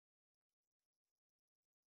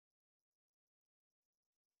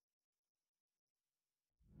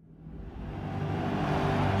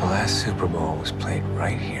last Super Bowl was played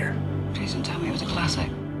right here. Please don't tell me it was a classic.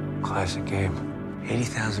 Classic game.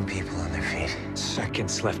 80,000 people on their feet.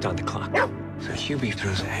 Seconds left on the clock. So Hubie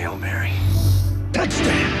throws a Hail Mary.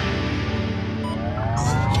 Touchdown!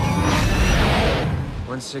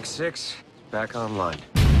 166, back online.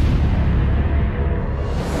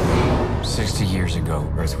 60 years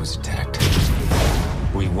ago, Earth was attacked.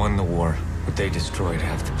 We won the war, but they destroyed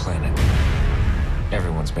half the planet.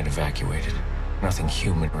 Everyone's been evacuated. Nothing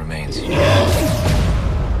human remains.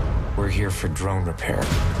 We're here for drone repair,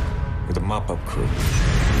 with a mop-up crew.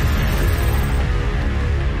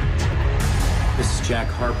 This is Jack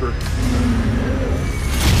Harper.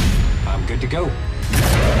 I'm good to go.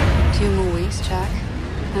 2 more weeks, Jack,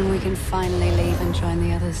 and we can finally leave and join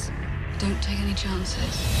the others. Don't take any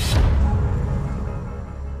chances.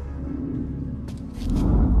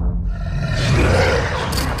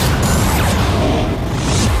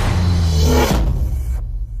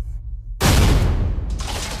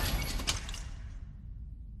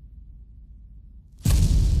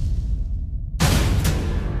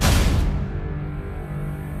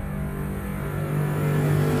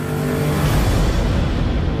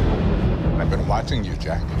 Watching you,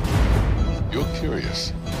 Jack. You're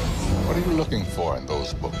curious. What are you looking for in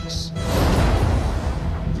those books?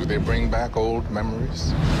 Do they bring back old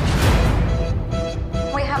memories?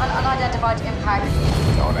 We have an unidentified impact.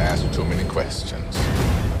 Don't ask too many questions.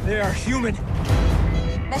 They are human.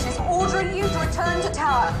 This is ordering you to return to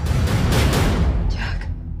tower. Jack.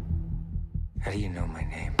 How do you know my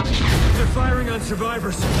name? They're firing on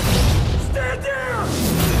survivors. Stand down!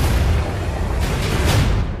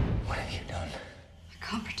 What have you done? I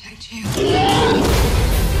can't protect you.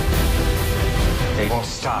 They won't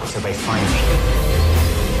stop till they find me.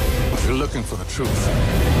 If you're looking for the truth,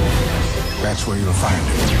 that's where you'll find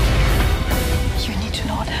it. You need to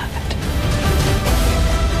know what happened.